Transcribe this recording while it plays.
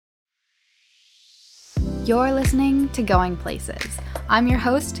You're listening to Going Places. I'm your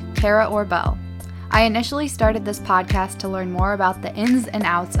host, Kara Orbell. I initially started this podcast to learn more about the ins and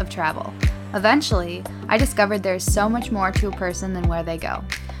outs of travel. Eventually, I discovered there's so much more to a person than where they go.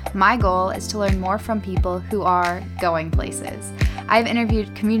 My goal is to learn more from people who are going places. I've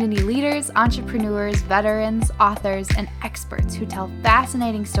interviewed community leaders, entrepreneurs, veterans, authors, and experts who tell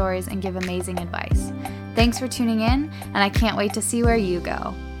fascinating stories and give amazing advice. Thanks for tuning in, and I can't wait to see where you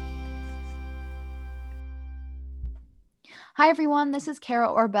go. Hi everyone, this is Kara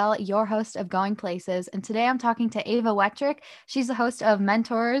Orbell, your host of Going Places, and today I'm talking to Ava Wettrick. She's the host of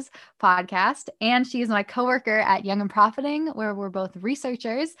Mentors podcast, and she is my coworker at Young and Profiting, where we're both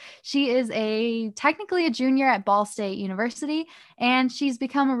researchers. She is technically a junior at Ball State University, and she's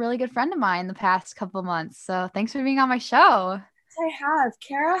become a really good friend of mine the past couple of months. So thanks for being on my show. I have.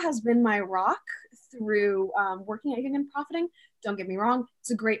 Kara has been my rock through working at Young and Profiting. Don't get me wrong, it's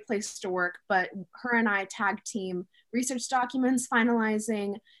a great place to work, but her and I tag team research documents,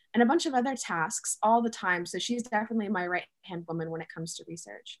 finalizing, and a bunch of other tasks all the time. So she's definitely my right-hand woman when it comes to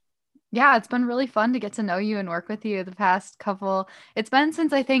research. Yeah, it's been really fun to get to know you and work with you the past couple. It's been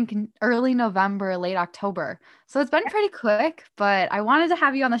since I think early November, late October. So it's been pretty quick, but I wanted to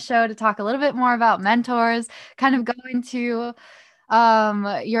have you on the show to talk a little bit more about mentors, kind of go into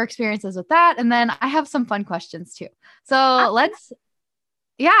your experiences with that. And then I have some fun questions too. So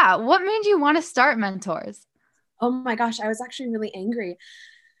what made you want to start Mentors? Oh my gosh, I was actually really angry.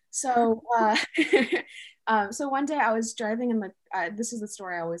 So, so one day I was driving in this is the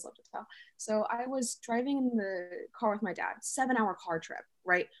story I always love to tell. So I was driving in the car with my dad, 7-hour car trip,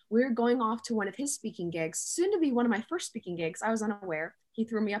 right? We were going off to one of his speaking gigs, soon to be one of my first speaking gigs. I was unaware. He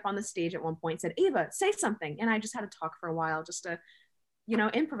threw me up on the stage at one point, said, "Ava, say something." And I just had to talk for a while just to,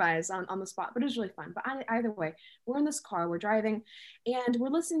 improvise on the spot, but it was really fun. But either way, we're in this car, we're driving, and we're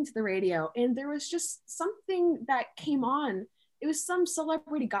listening to the radio, and there was just something that came on. It was some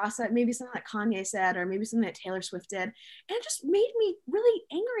celebrity gossip, maybe something that Kanye said, or maybe something that Taylor Swift did. And it just made me really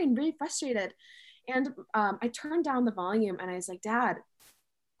angry and really frustrated. And I turned down the volume and I was like, "Dad,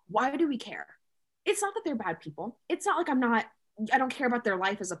 why do we care? It's not that they're bad people. It's not like I don't care about their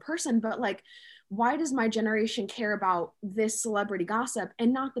life as a person, but like, why does my generation care about this celebrity gossip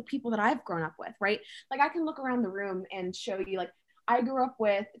and not the people that I've grown up with," right? Like I can look around the room and show you, like, I grew up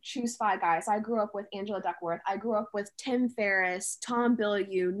with Choose Five Guys. I grew up with Angela Duckworth. I grew up with Tim Ferriss, Tom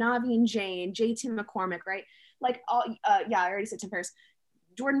Bilyeu, Naveen Jain, JT McCormick, right? Like I already said Tim Ferriss,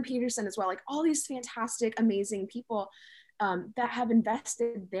 Jordan Peterson as well. Like all these fantastic, amazing people that have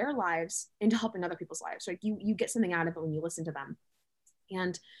invested their lives into helping other people's lives. Like you get something out of it when you listen to them.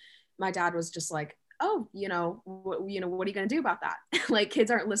 And my dad was just like, "Oh, what are you going to do about that?" Like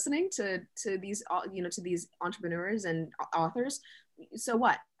kids aren't listening to these, to these entrepreneurs and authors. So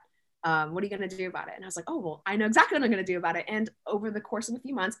what are you going to do about it? And I was like, "Oh, well, I know exactly what I'm going to do about it." And over the course of a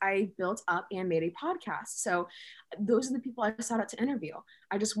few months, I built up and made a podcast. So those are the people I sought out to interview.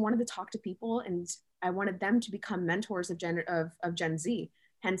 I just wanted to talk to people, and I wanted them to become mentors of Gen Z,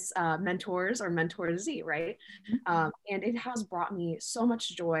 hence Mentors or Mentor Z, right? Mm-hmm. And it has brought me so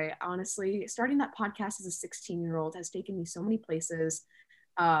much joy. Honestly, starting that podcast as a 16-year-old has taken me so many places,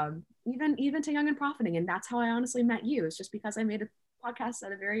 even to Young and Profiting. And that's how I honestly met you. It's just because I made a podcast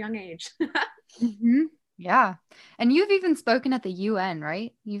at a very young age. Mm-hmm. Yeah. And you've even spoken at the UN,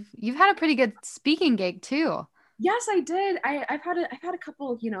 right? You've had a pretty good speaking gig too. Yes, I did. I've had a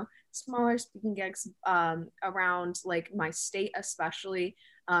couple, smaller speaking gigs around like my state, especially.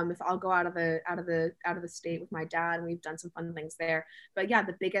 If I'll go out of the state with my dad, and we've done some fun things there. But yeah,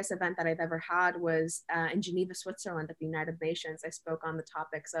 the biggest event that I've ever had was in Geneva, Switzerland, at the United Nations. I spoke on the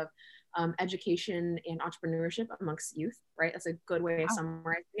topics of education and entrepreneurship amongst youth. Right, that's a good way of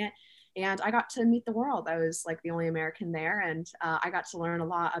summarizing it. And I got to meet the world. I was like the only American there, and I got to learn a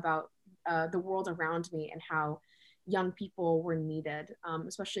lot about the world around me and how young people were needed,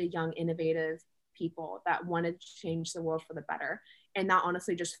 especially young, innovative people that wanted to change the world for the better. And that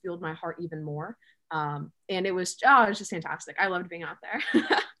honestly just fueled my heart even more. And it was just fantastic. I loved being out there.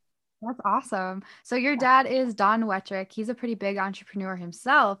 That's awesome. So your dad is Don Wettrick. He's a pretty big entrepreneur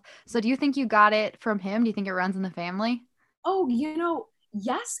himself. So do you think you got it from him? Do you think it runs in the family? Oh,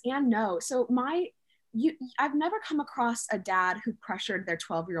 yes and no. So I've never come across a dad who pressured their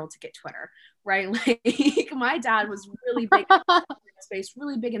 12-year-old to get Twitter, right? Like my dad was really big in the space,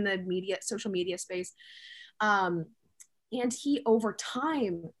 really big in the social media space. And he over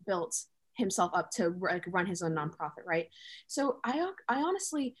time built himself up to like run his own nonprofit, right? So I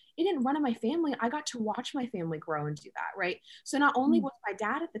honestly, it didn't run in my family. I got to watch my family grow and do that, right? So not only was my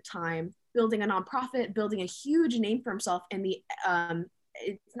dad at the time building a nonprofit, building a huge name for himself in the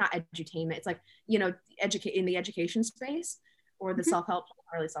it's not edutainment. It's like, you know, educate in the education space or the self-help,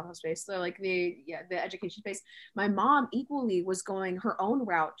 not really self-help space. So like the education space. My mom equally was going her own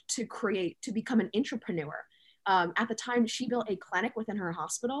route to become an entrepreneur. At the time, she built a clinic within her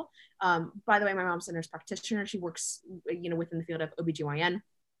hospital. By the way, my mom's a nurse practitioner. She works, you know, within the field of OBGYN.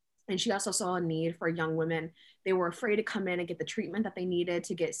 And she also saw a need for young women. They were afraid to come in and get the treatment that they needed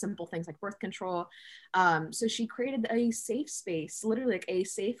to get simple things like birth control. So she created a safe space, literally like a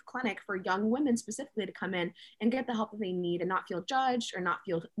safe clinic for young women specifically to come in and get the help that they need and not feel judged or not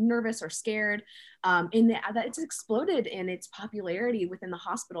feel nervous or scared. That it's exploded in its popularity within the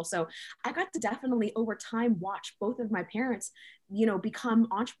hospital. So I got to definitely over time watch both of my parents, you know, become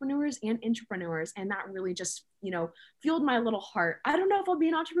entrepreneurs and intrapreneurs. And that really just, you know, fueled my little heart. I don't know if I'll be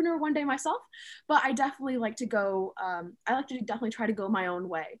an entrepreneur one day myself, but I definitely like to go, I like to definitely try to go my own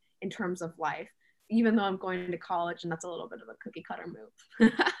way in terms of life, even though I'm going to college and that's a little bit of a cookie cutter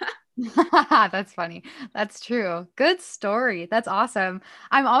move. That's funny. That's true. Good story. That's awesome.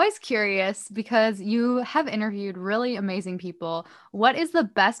 I'm always curious because you have interviewed really amazing people. What is the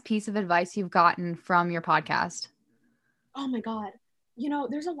best piece of advice you've gotten from your podcast? Oh my God. You know,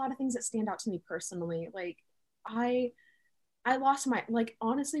 there's a lot of things that stand out to me personally. Like I lost my, like,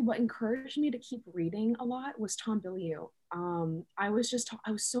 honestly, what encouraged me to keep reading a lot was Tom Bilyeu. I was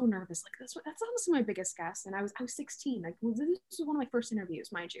so nervous. Like that's honestly my biggest guess. And I was 16. Like this was one of my first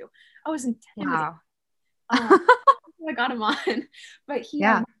interviews, mind you. I was intimidated. Wow. I got him on, but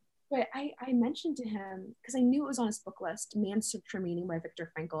Yeah. but I mentioned to him, because I knew it was on his book list, Man's Search for Meaning by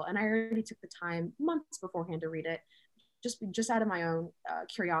Viktor Frankl. And I already took the time months beforehand to read it, just out of my own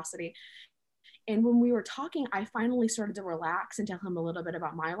curiosity. And when we were talking, I finally started to relax and tell him a little bit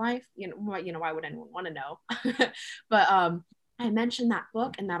about my life. Why would anyone want to know? But I mentioned that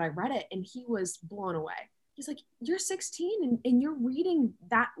book and that I read it, and he was blown away. He's like, "You're 16 and you're reading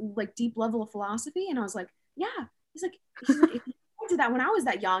that like deep level of philosophy?" And I was like, "Yeah." He's like, "I did that when I was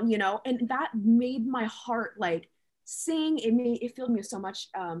that young, you know," and that made my heart like sing. It filled me with so much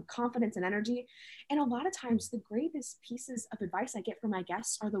confidence and energy. And a lot of times the greatest pieces of advice I get from my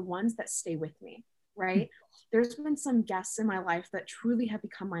guests are the ones that stay with me, right? There's been some guests in my life that truly have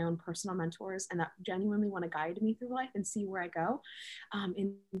become my own personal mentors and that genuinely want to guide me through life and see where I go.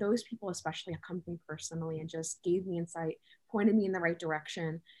 And those people especially have come to me personally and just gave me insight, pointed me in the right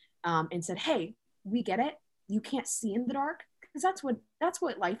direction, and said, "Hey, we get it. You can't see in the dark." Because that's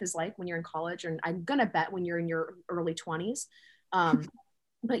what life is like when you're in college, and I'm gonna bet when you're in your early 20s.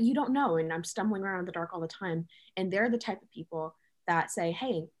 But you don't know, and I'm stumbling around in the dark all the time. And they're the type of people that say,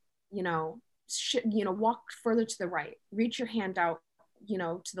 "Hey, you know, walk further to the right, reach your hand out, you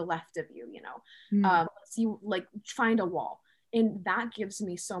know, to the left of you, you know, like find a wall." And that gives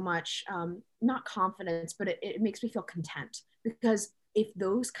me so much, not confidence, but it makes me feel content, because if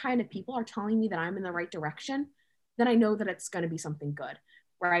those kind of people are telling me that I'm in the right direction, then I know that it's going to be something good,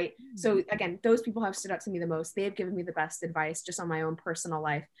 right? So again, those people have stood out to me the most. They have given me the best advice just on my own personal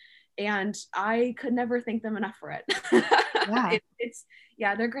life, and I could never thank them enough for it.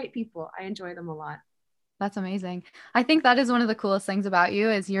 Yeah, they're great people. I enjoy them a lot. That's amazing. I think that is one of the coolest things about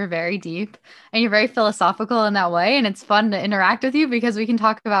you is you're very deep and you're very philosophical in that way. And it's fun to interact with you because we can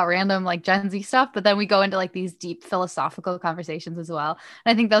talk about random like Gen Z stuff, but then we go into like these deep philosophical conversations as well.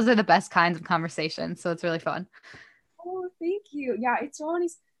 And I think those are the best kinds of conversations. So it's really fun. Oh, thank you. Yeah, it's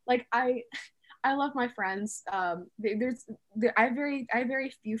always like I love my friends. I have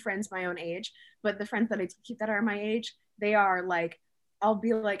very few friends my own age, but the friends that I keep that are my age, they are like, I'll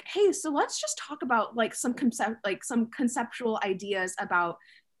be like, "Hey, so let's just talk about like some conceptual ideas about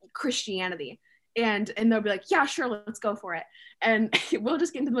Christianity." And they'll be like, "Yeah, sure, let's go for it." And we'll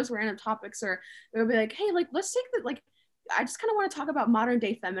just get into the most random topics, or they'll be like, "Hey, like let's take the like I just kind of want to talk about modern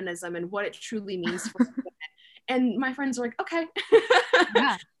day feminism and what it truly means for women." And my friends are like, "Okay."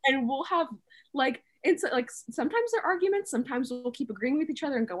 Yeah. And we'll have like, it's like sometimes they're arguments, sometimes we'll keep agreeing with each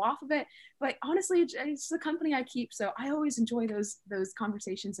other and go off of it, but honestly it's the company I keep, so I always enjoy those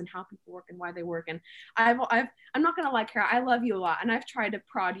conversations and how people work and why they work. And I'm not gonna lie, Kara, I love you a lot, and I've tried to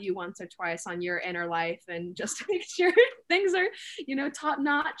prod you once or twice on your inner life and just to make sure things are, you know, top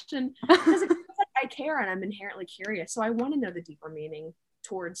notch, and because like I care and I'm inherently curious, so I want to know the deeper meaning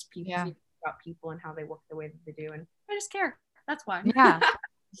towards people, about people and how they work the way that they do, and I just care. That's why. Yeah.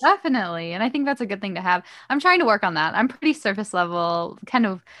 Definitely. And I think that's a good thing to have. I'm trying to work on that. I'm pretty surface level, kind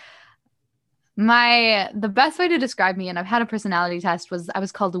of the best way to describe me, and I've had a personality test, was I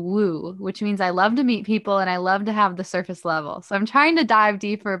was called woo, which means I love to meet people and I love to have the surface level. So I'm trying to dive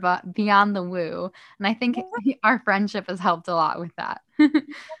deeper but beyond the woo. And I think our friendship has helped a lot with that.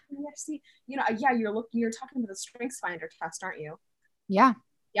 See, you know, yeah, you're talking about the Strengths Finder test, aren't you? Yeah.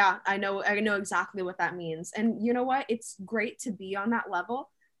 Yeah, I know exactly what that means. And you know what? It's great to be on that level,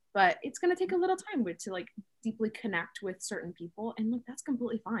 but it's going to take a little time to like deeply connect with certain people, and like that's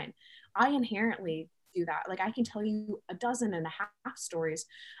completely fine. I inherently do that. Like I can tell you a dozen and a half stories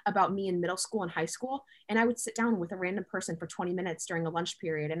about me in middle school and high school, and I would sit down with a random person for 20 minutes during a lunch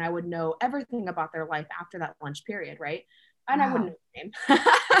period, and I would know everything about their life after that lunch period, right? And I wouldn't know their name.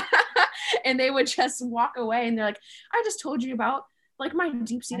 And they would just walk away and they're like, I just told you about like my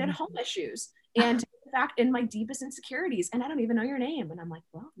deep-seated home issues and in fact in my deepest insecurities, and I don't even know your name. And I'm like,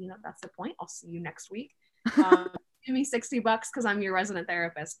 well, you know, that's the point. I'll see you next week. Give me $60 because I'm your resident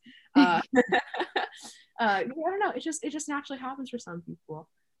therapist. I don't know, it just naturally happens for some people,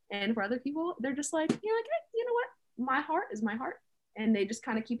 and for other people they're just like, you're like, hey, you know what, my heart is my heart, and they just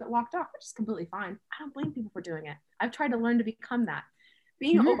kind of keep it locked off, which is completely fine. I don't blame people for doing it. I've tried to learn to become that.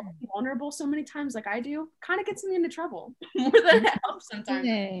 Being overly vulnerable so many times like I do kind of gets me into trouble more than it helps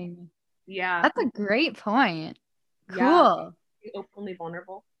sometimes. Yeah. That's a great point. Cool. Yeah, openly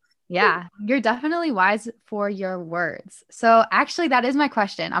vulnerable. Yeah, you're definitely wise for your words. So actually that is my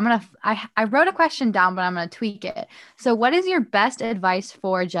question. I wrote a question down, but I'm going to tweak it. So what is your best advice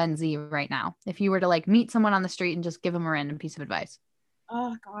for Gen Z right now? If you were to like meet someone on the street and just give them a random piece of advice.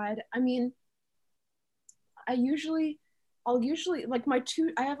 Oh God. I mean, I'll usually like I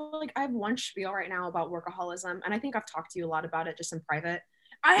have one spiel right now about workaholism, and I think I've talked to you a lot about it just in private.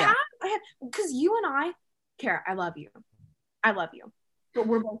 I have because you and I, Kara, I love you, but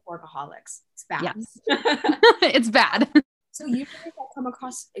we're both workaholics. It's bad. Yes. It's bad. So usually if I come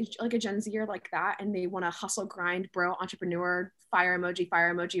across like a Gen Zer like that and they want to hustle, grind, bro, entrepreneur, fire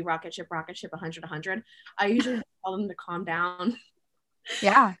emoji, rocket ship, 100, I usually tell them to calm down.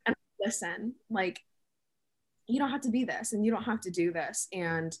 Yeah. And listen, like, you don't have to be this and you don't have to do this,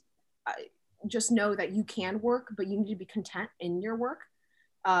 and just know that you can work, but you need to be content in your work,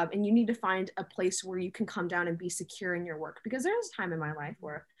 and you need to find a place where you can come down and be secure in your work, because there was a time in my life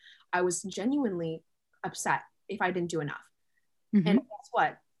where I was genuinely upset if I didn't do enough. And guess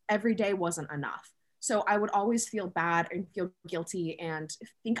what, every day wasn't enough. So I would always feel bad and feel guilty and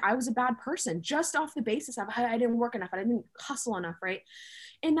think I was a bad person just off the basis of I didn't work enough, I didn't hustle enough, right?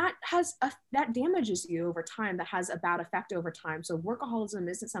 And that damages you over time. That has a bad effect over time. So workaholism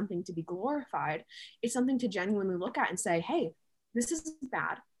isn't something to be glorified. It's something to genuinely look at and say, hey, this is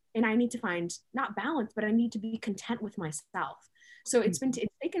bad, and I need to find not balance, but I need to be content with myself. So it's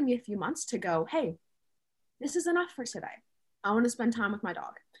taken me a few months to go, hey, this is enough for today. I want to spend time with my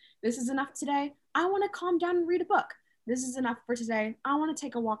dog. This is enough today. I want to calm down and read a book. This is enough for today. I want to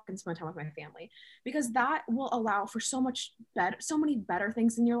take a walk and spend time with my family, because that will allow for so many better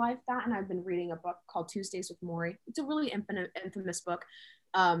things in your life. That, and I've been reading a book called Tuesdays with Morrie. It's a really infamous book,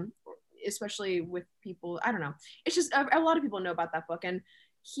 especially with people. I don't know. It's just a lot of people know about that book, and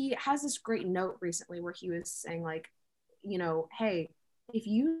he has this great note recently where he was saying, like, you know, hey, if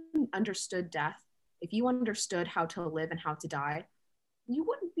you understood death, if you understood how to live and how to die, you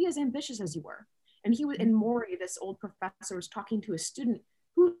wouldn't be as ambitious as you were. And he was in Morrie, this old professor was talking to a student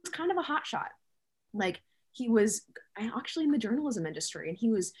who was kind of a hotshot. Like, he was actually in the journalism industry, and he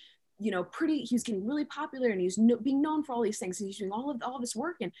was, you know, he was getting really popular, and he was being known for all these things. And he's doing all this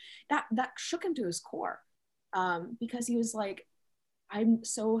work, and that shook him to his core, because he was like, I'm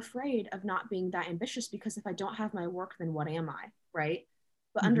so afraid of not being that ambitious, because if I don't have my work, then what am I, right?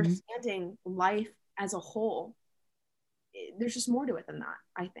 But understanding life as a whole, there's just more to it than that,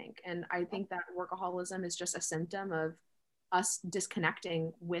 I think. And I think that workaholism is just a symptom of us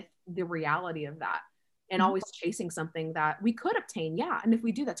disconnecting with the reality of that, and always chasing something that we could obtain. Yeah. And if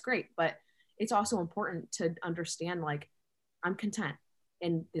we do, that's great. But it's also important to understand, like, I'm content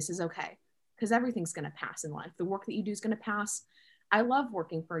and this is okay, because everything's going to pass in life. The work that you do is going to pass. I love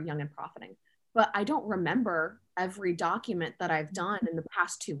working for Young and Profiting, but I don't remember every document that I've done in the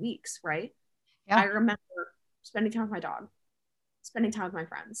past 2 weeks, right? Yeah. I remember spending time with my dog, spending time with my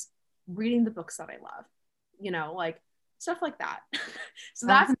friends, reading the books that I love, you know, like stuff like that. So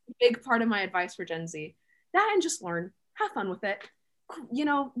that's a big part of my advice for Gen Z. That, and just learn, have fun with it. You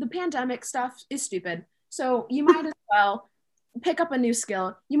know, the pandemic stuff is stupid. So you might as well pick up a new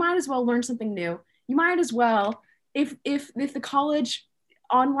skill. You might as well learn something new. You might as well, if the college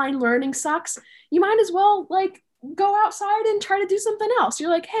online learning sucks, you might as well like go outside and try to do something else. You're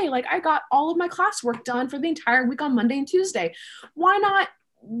like, hey, like I got all of my classwork done for the entire week on Monday and Tuesday. Why not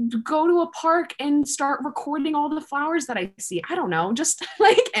go to a park and start recording all the flowers that I see? I don't know, just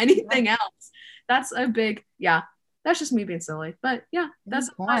like anything else. That's a big, that's just me being silly. But yeah, that's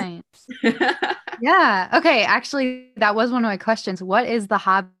the point. Yeah. Okay. Actually, that was one of my questions. What is the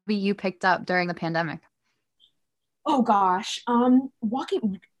hobby you picked up during the pandemic? Oh gosh.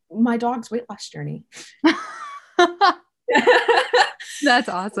 Walking my dog's weight loss journey. That's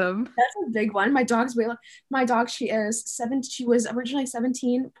awesome. That's a big one. My dog, she was originally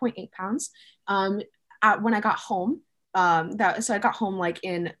 17.8 pounds. When I got home, so I got home like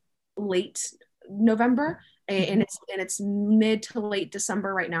in late November, and it's mid to late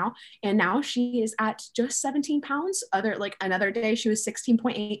December right now. And now she is at just 17 pounds. Another day she was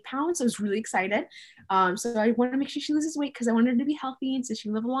 16.8 pounds. I was really excited. So I wanted to make sure she loses weight because I wanted her to be healthy and so she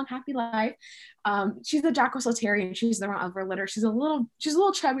can live a long, happy life. She's a Jack Russell Terrier. She's the runt of her litter. She's a little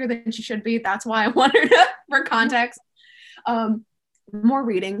chubbier than she should be. That's why I want her to, for context. More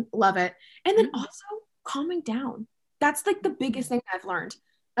reading, love it. And then also calming down. That's like the biggest thing I've learned.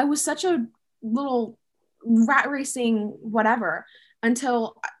 I was such a little rat racing whatever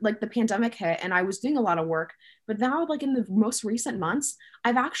until like the pandemic hit and I was doing a lot of work. But now like in the most recent months,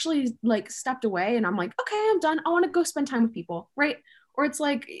 I've actually like stepped away and I'm like, okay, I'm done. I want to go spend time with people, right? Or it's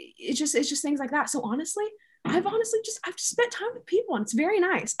like it's just things like that. So honestly, I've just spent time with people and it's very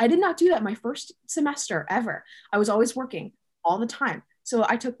nice. I did not do that my first semester ever. I was always working all the time. So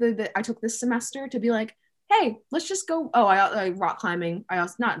I took I took this semester to be like, hey, let's just go. Oh, I rock climbing. I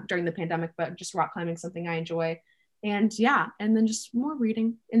also, not during the pandemic, but just rock climbing, something I enjoy. And yeah, and then just more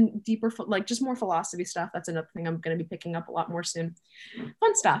reading and deeper, like just more philosophy stuff. That's another thing I'm going to be picking up a lot more soon.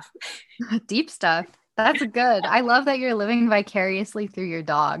 Fun stuff. Deep stuff. That's good. I love that you're living vicariously through your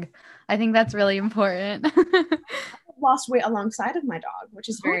dog. I think that's really important. Lost weight alongside of my dog, which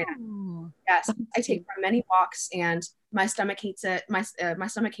is very nice. Yes, I take her many walks and my stomach hates it. My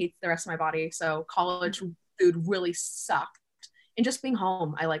stomach hates the rest of my body. So college food really sucked. And just being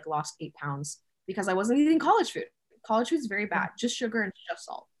home, I like lost 8 pounds because I wasn't eating college food. College food is very bad. Just sugar and just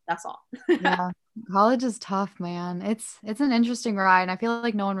salt. That's all. Yeah. College is tough, man. It's an interesting ride. And I feel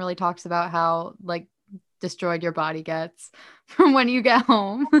like no one really talks about how like destroyed your body gets from when you get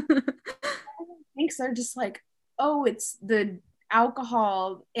home. Thanks. They're just like, oh, it's the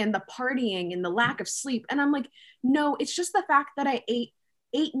alcohol and the partying and the lack of sleep. And I'm like, no, it's just the fact that I ate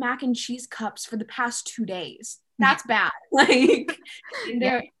 8 mac and cheese cups for the past 2 days. That's bad. Like,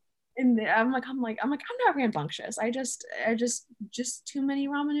 Yeah. and I'm not rambunctious. I just too many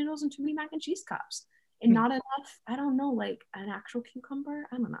ramen noodles and too many mac and cheese cups. And not enough, I don't know, like an actual cucumber.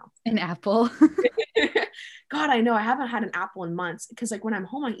 I don't know. An apple. God, I know I haven't had an apple in months because like when I'm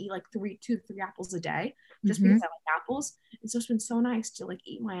home, I eat like 2 to 3 apples a day just because I like apples. And so it's been so nice to like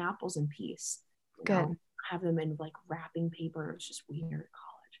eat my apples in peace. Good. Have them in like wrapping paper. It's just weird at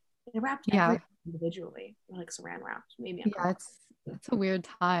college. They wrapped individually, like saran wrapped. Maybe It's a weird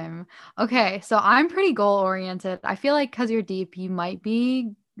time. Okay, so I'm pretty goal oriented. I feel like because you're deep, you might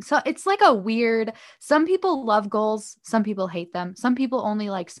be. So it's like a weird, some people love goals, some people hate them. Some people only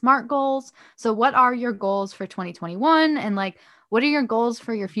like SMART goals. So what are your goals for 2021? And like, what are your goals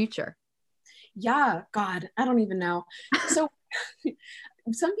for your future? Yeah, God, I don't even know. So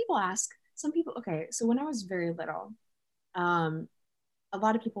some people, okay, so when I was very little, a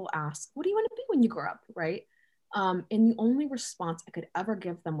lot of people ask, what do you want to be when you grow up, right? And the only response I could ever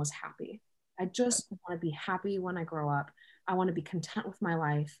give them was happy. I just want to be happy when I grow up. I want to be content with my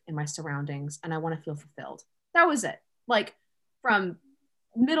life and my surroundings, and I want to feel fulfilled. That was it. Like from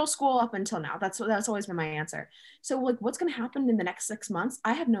middle school up until now, that's always been my answer. So like, what's going to happen in the next 6 months?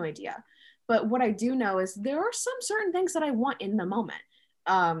 I have no idea. But what I do know is there are some certain things that I want in the moment.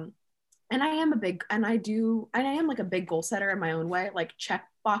 And I am like a big goal setter in my own way. Like check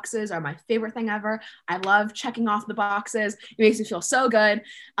boxes are my favorite thing ever. I love checking off the boxes. It makes me feel so good.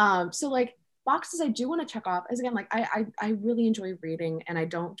 So like boxes I do want to check off is, again, like I really enjoy reading and I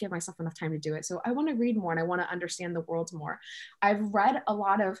don't give myself enough time to do it. So I want to read more and I want to understand the world more. I've read a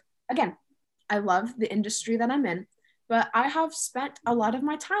lot of, again, I love the industry that I'm in, but I have spent a lot of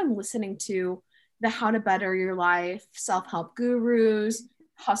my time listening to the How to Better Your Life, self-help gurus,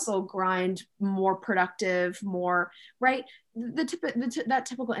 hustle, grind, more productive, more, right? That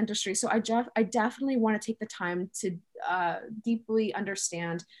typical industry. So I definitely want to take the time to deeply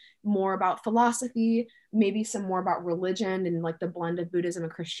understand more about philosophy, maybe some more about religion and like the blend of Buddhism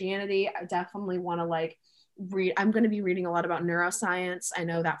and Christianity. I definitely want to like read. I'm going to be reading a lot about neuroscience. I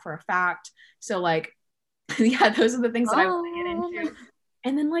know that for a fact. So like, yeah, those are the things that I want to get into.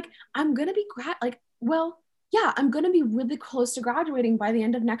 And then like, I'm going to be I'm going to be really close to graduating by the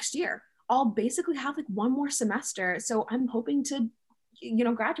end of next year. I'll basically have like one more semester. So I'm hoping to,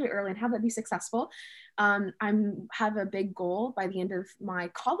 graduate early and have that be successful. Have a big goal by the end of my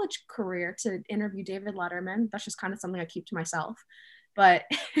college career to interview David Letterman. That's just kind of something I keep to myself. But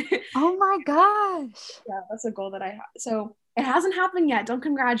oh my gosh. Yeah, that's a goal that I have. So it hasn't happened yet. Don't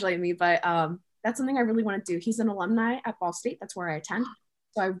congratulate me, but that's something I really want to do. He's an alumni at Ball State. That's where I attend.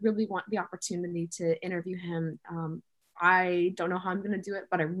 So I really want the opportunity to interview him. I don't know how I'm going to do it,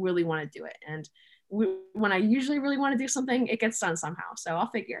 but I really want to do it. And when I usually really want to do something, it gets done somehow. So I'll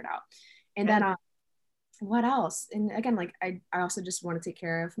figure it out. And then what else? And again, like I also just want to take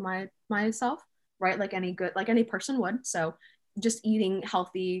care of myself, right? Like any person would. So just eating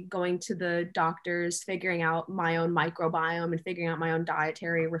healthy, going to the doctors, figuring out my own microbiome and figuring out my own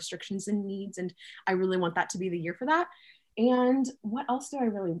dietary restrictions and needs. And I really want that to be the year for that. And what else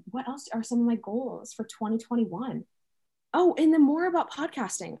are some of my goals for 2021? Oh, and then more about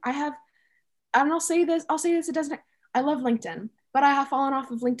podcasting. I'll say this, it doesn't, I love LinkedIn, but I have fallen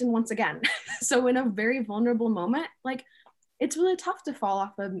off of LinkedIn once again. So in a very vulnerable moment, like it's really tough to fall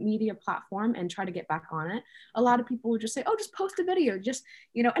off a media platform and try to get back on it. A lot of people would just say, oh, just post a video, just,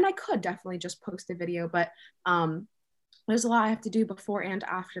 and I could definitely just post a video, but there's a lot I have to do before and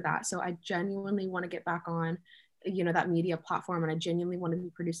after that. So I genuinely want to get back on that media platform, and I genuinely want to be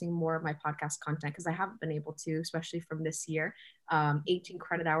producing more of my podcast content because I haven't been able to, especially from this year. 18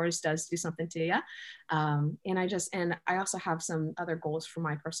 credit hours does do something to you. And I also have some other goals for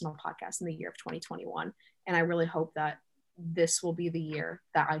my personal podcast in the year of 2021. And I really hope that this will be the year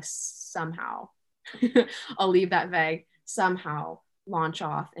that I somehow, I'll leave that vague, somehow launch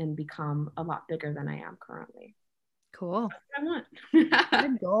off and become a lot bigger than I am currently. Cool. That's what I want.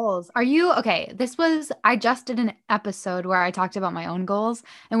 Good goals. I just did an episode where I talked about my own goals.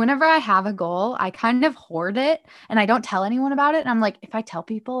 And whenever I have a goal, I kind of hoard it and I don't tell anyone about it. And I'm like, if I tell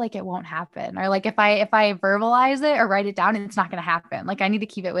people, like it won't happen. Or like if I verbalize it or write it down, it's not going to happen. Like I need to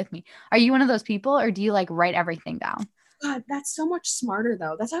keep it with me. Are you one of those people, or do you like write everything down? God, that's so much smarter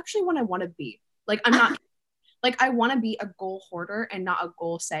though. That's actually what I want to be. Like I'm not like I want to be a goal hoarder and not a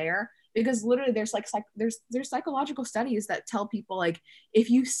goal sayer. Because literally there's psychological studies that tell people, like, if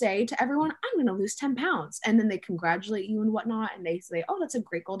you say to everyone, I'm going to lose 10 pounds, and then they congratulate you and whatnot, and they say, oh, that's a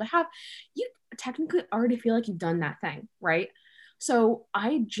great goal to have, you technically already feel like you've done that thing, right? So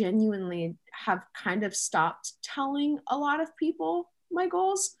I genuinely have kind of stopped telling a lot of people my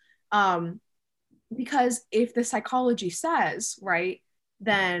goals, because if the psychology says, right,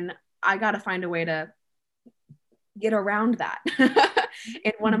 then I got to find a way to get around that.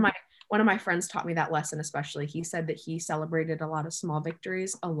 And one of my friends taught me that lesson, especially. He said that he celebrated a lot of small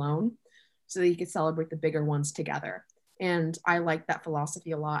victories alone so that he could celebrate the bigger ones together. And I like that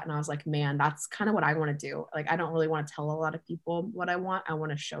philosophy a lot. And I was like, man, that's kind of what I want to do. Like, I don't really want to tell a lot of people what I want. I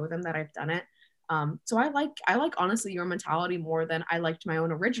want to show them that I've done it. So I like honestly your mentality more than I liked my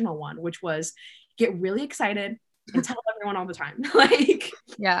own original one, which was get really excited and tell everyone all the time. Like,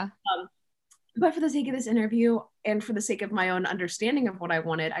 yeah. But for the sake of this interview and for the sake of my own understanding of what I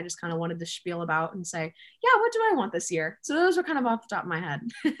wanted, I just kind of wanted to spiel about and say, yeah, what do I want this year? So those were kind of off the top of my head.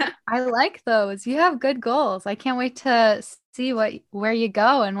 I like those. You have good goals. I can't wait to see where you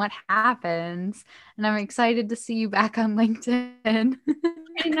go and what happens. And I'm excited to see you back on LinkedIn.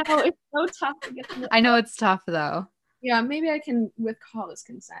 I know, it's so tough to get to I know it's tough though. Yeah, maybe I can, with college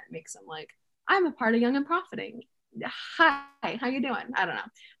consent, make some like, I'm a part of Young and Profiting. Hi, how you doing? I don't know.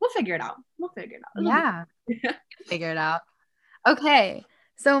 We'll figure it out. Yeah. Figure it out. Okay.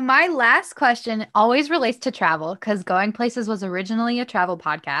 So my last question always relates to travel because Going Places was originally a travel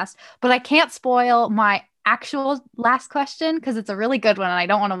podcast, but I can't spoil my actual last question because it's a really good one and I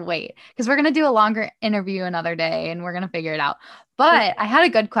don't want to wait because we're going to do a longer interview another day and we're going to figure it out. But I had a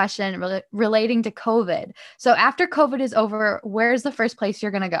good question relating to COVID. So after COVID is over, where's the first place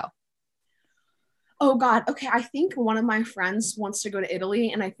you're going to go? Oh God. Okay. I think one of my friends wants to go to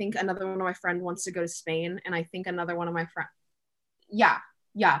Italy, and I think another one of my friends wants to go to Spain, and I think another one of my friends. Yeah.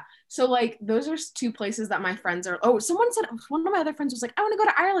 So like those are two places that my friends are. Oh, someone said, one of my other friends was like, I want to go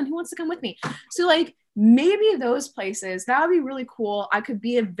to Ireland. Who wants to come with me? So like maybe those places, that would be really cool. I could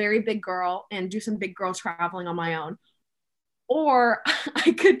be a very big girl and do some big girl traveling on my own. Or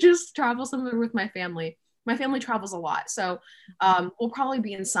I could just travel somewhere with my family. My family travels a lot. So we'll probably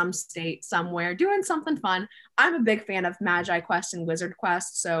be in some state somewhere doing something fun. I'm a big fan of Magi Quest and Wizard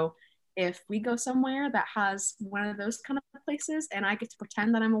Quest. So if we go somewhere that has one of those kind of places and I get to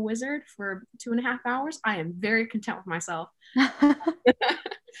pretend that I'm a wizard for 2.5 hours, I am very content with myself. That's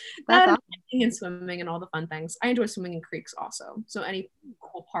awesome. And swimming and all the fun things. I enjoy swimming in creeks also. So any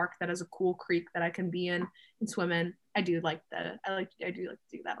cool park that has a cool creek that I can be in and swim in, I do like that. I do like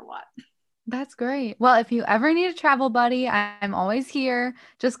to do that a lot. That's great. Well, if you ever need a travel buddy, I'm always here.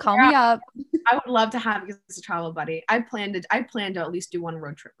 Just call me up. I would love to have you as a travel buddy. I plan to at least do one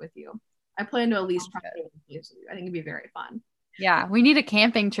road trip with you. I plan to at least try to with you. I think it'd be very fun. Yeah, we need a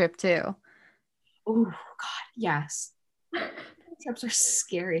camping trip too. Oh God, yes. trips are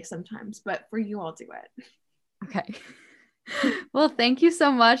scary sometimes, but for you, I'll do it. Okay. Well, thank you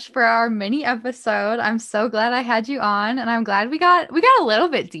so much for our mini episode. I'm so glad I had you on, and I'm glad we got a little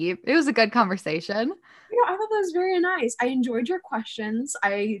bit deep. It was a good conversation. I thought that was very nice. I enjoyed your questions.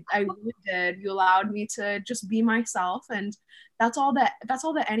 I really did. You allowed me to just be myself, and that's all that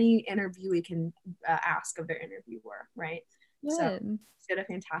any interviewee can ask of their interviewer, right? So Good. you did a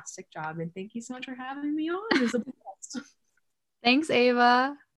fantastic job, and thank you so much for having me on. It was a blast. Thanks,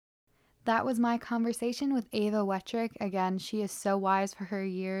 Ava. That was my conversation with Ava Wettrick. Again, she is so wise for her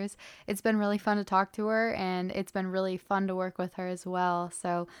years. It's been really fun to talk to her, and it's been really fun to work with her as well.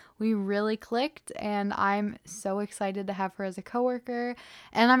 So we really clicked, and I'm so excited to have her as a coworker.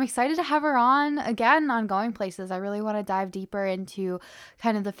 And I'm excited to have her on again on Going Places. I really want to dive deeper into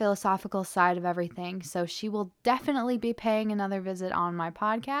kind of the philosophical side of everything. So she will definitely be paying another visit on my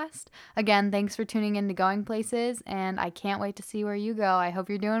podcast. Again, thanks for tuning in to Going Places, and I can't wait to see where you go. I hope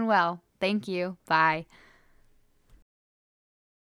you're doing well. Thank you. Bye.